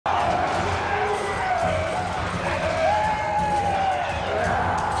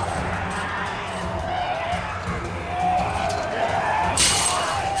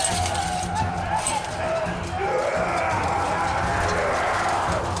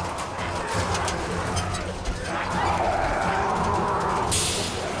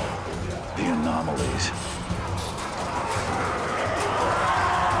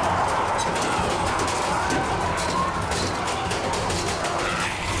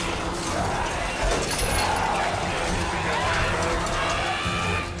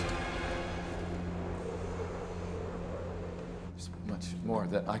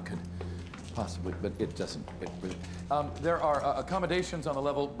but it doesn't. There are accommodations on the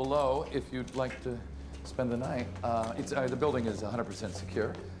level below if you'd like to spend the night. The building is 100%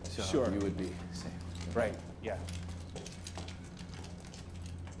 secure, so Sure. you would be safe. Right, yeah.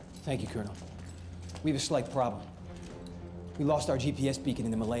 Thank you, Colonel. We have a slight problem. We lost our GPS beacon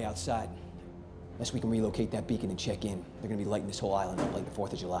in the melee outside. Unless we can relocate that beacon and check in, they're gonna be lighting this whole island up like the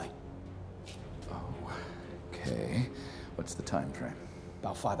 4th of July. Oh, okay. What's the time frame?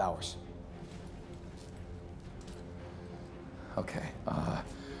 About 5 hours. Okay,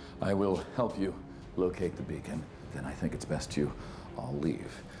 I will help you locate the beacon. Then I think it's best you all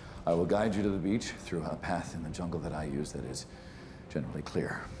leave. I will guide you to the beach through a path in the jungle that I use that is generally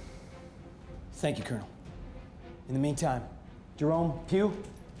clear. Thank you, Colonel. In the meantime, Jerome, Pugh,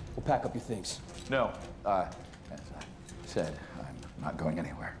 we'll pack up your things. No, as I said, I'm not going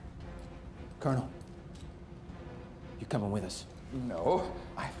anywhere. Colonel, you're coming with us. No,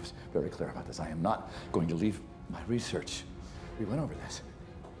 I was very clear about this. I am not going to leave my research. We went over this.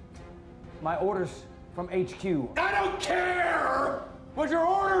 My orders from HQ. I don't care what your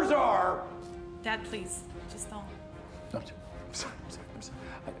orders are! Dad, please, just don't. No, I'm sorry.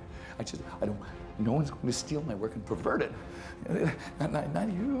 I don't, no one's going to steal my work and pervert it.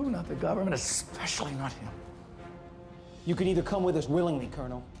 Not you, not the government, especially not him. You can either come with us willingly,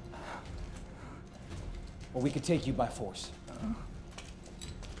 Colonel, or we could take you by force. Come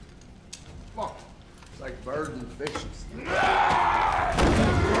on. It's like birds and fishes. Contain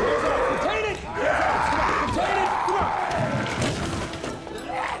it! Contain it! Come on!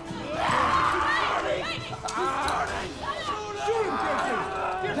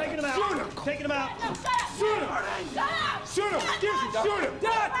 Taking him out. Shoot him. Taking him out. Shoot him! Shoot him. Shoot him.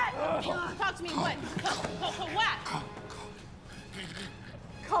 Dad! Talk to me. What? What?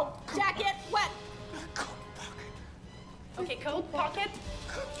 Coat, jacket, what? Okay, coat, pocket.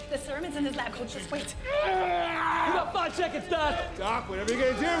 The serum is in his lab coat. Just wait. You got 5 seconds, Doc. Doc, whatever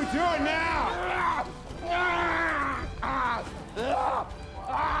you're gonna do it now.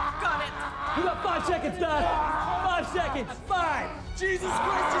 Got it. You got 5 seconds, Doc. 5 seconds. 5. Jesus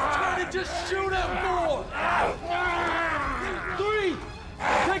Christ, just trying to just shoot him more! 3.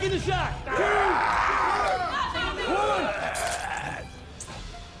 Taking the shot. 2. 1.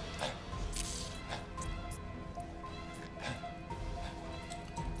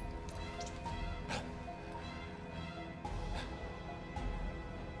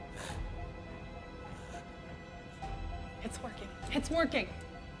 It's working. It's working.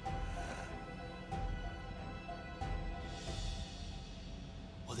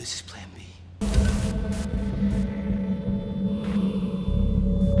 Well, this is plan B.